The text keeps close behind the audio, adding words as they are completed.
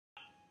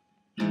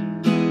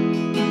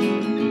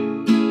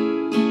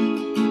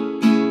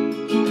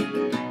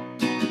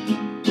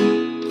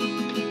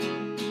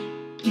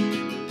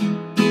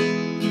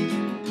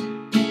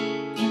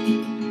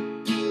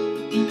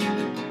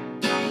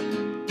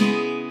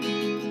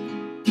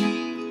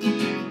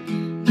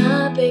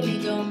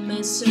baby, don't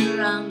mess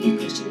around,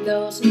 because she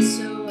loves me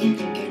so, I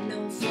think I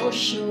know for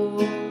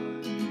sure.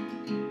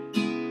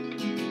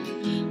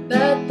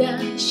 But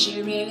does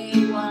she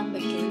really want,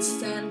 but can't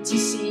stand to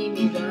see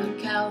me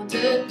walk out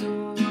the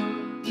door?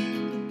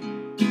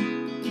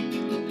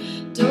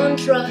 Don't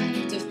try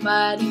to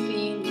fight the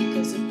feeling,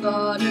 because the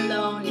thought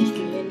alone is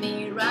killing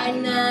me right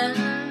now.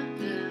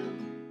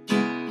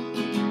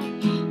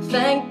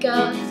 Thank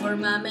God for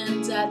mom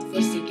and dad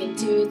for sticking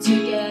two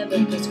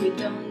together, cause we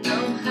don't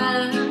know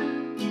how.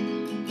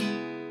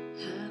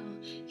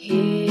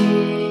 Hey,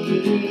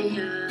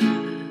 yeah.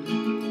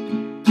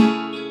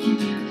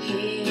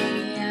 Hey,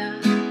 yeah.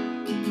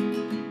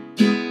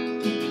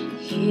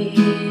 Hey,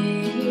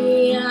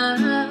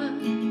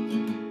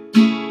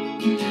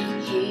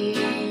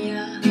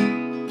 yeah.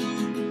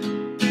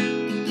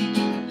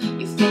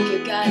 You think you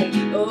got it,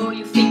 oh,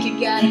 you think you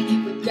got it.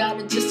 We got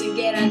it just to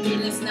get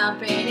until it's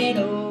not pain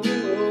at all. We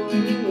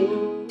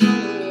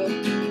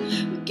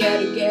got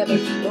together,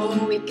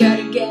 oh, we got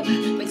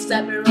together. But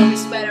stop it,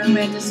 always better,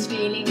 when this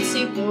feeling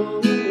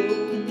simple.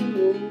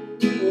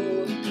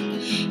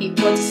 It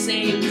was the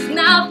same,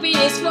 nothing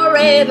is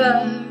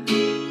forever.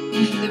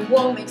 The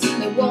woman's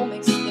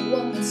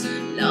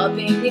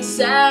loving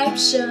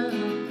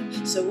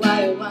exception. So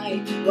why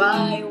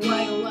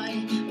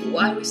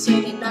we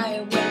say deny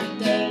when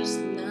there's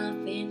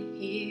nothing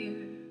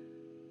here?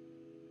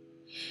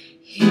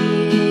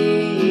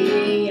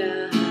 Hey,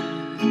 yeah.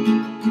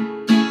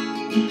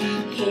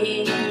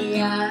 Hey,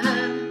 yeah.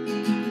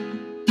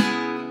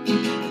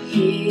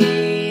 Hey,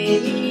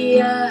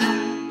 yeah.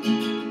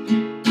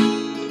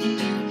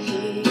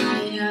 Hey,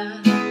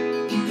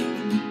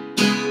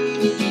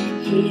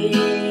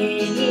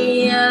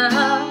 yeah.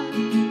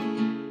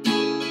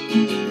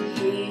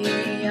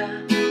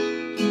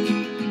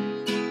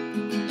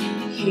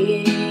 Hey,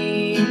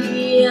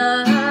 yeah.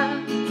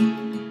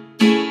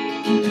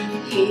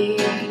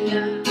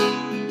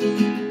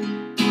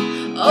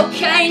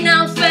 Okay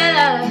now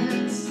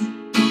fellas,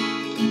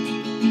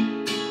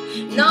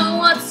 know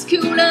what's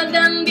cooler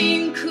than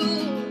being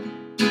cool?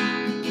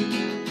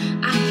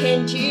 I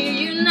can't hear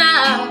you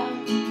now.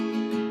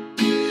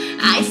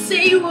 I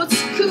say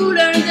what's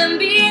cooler than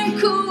being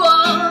cool?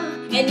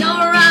 And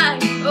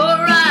alright,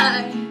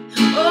 alright,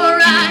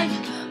 alright,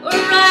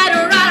 alright, alright,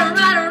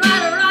 alright,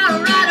 alright, alright,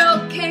 alright.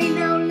 Okay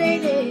now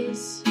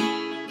ladies,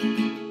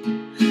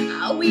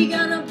 are we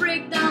gonna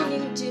break down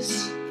in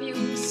just few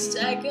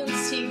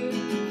seconds here?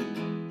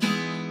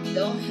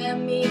 Don't have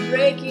me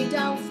break it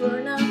down for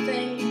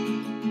nothing.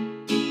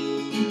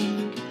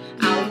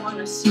 I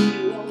wanna see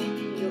you on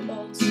your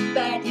own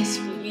baddest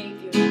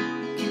behavior.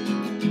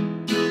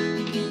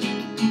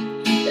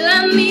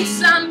 Lend me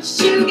some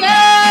sugar,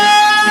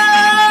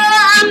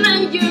 I'm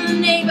not your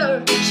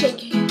neighbor.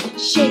 Shake it,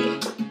 shake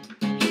it,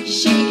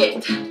 shake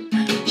it,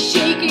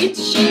 shake it,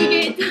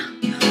 shake it,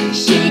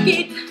 shake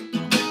it,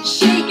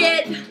 shake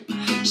it,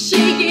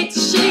 shake it,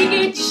 shake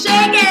it,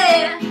 shake it,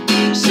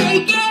 shake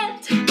it.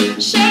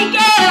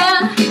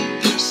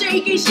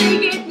 Shake it,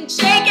 shake it, shake it,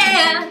 shake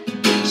it,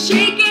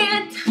 shake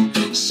it,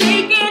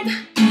 shake it,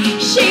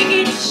 shake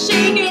it,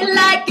 shake it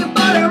like a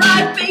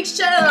Polaroid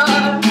picture.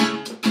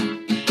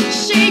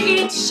 Shake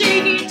it,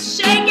 shake it,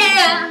 shake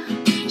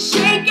it,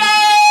 shake it.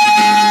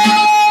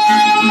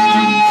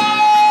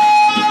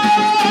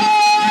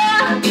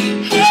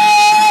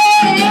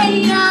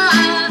 Hey,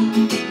 yeah.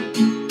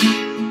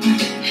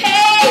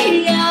 Hey,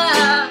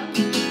 yeah.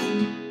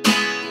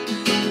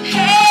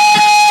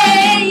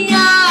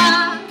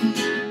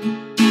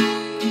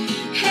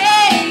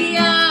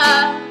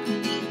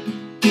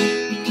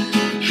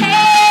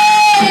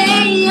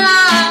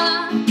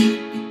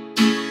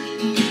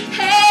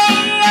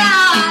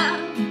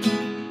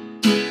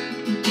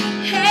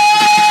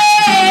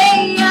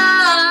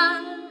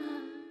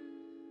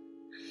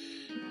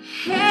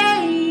 Hey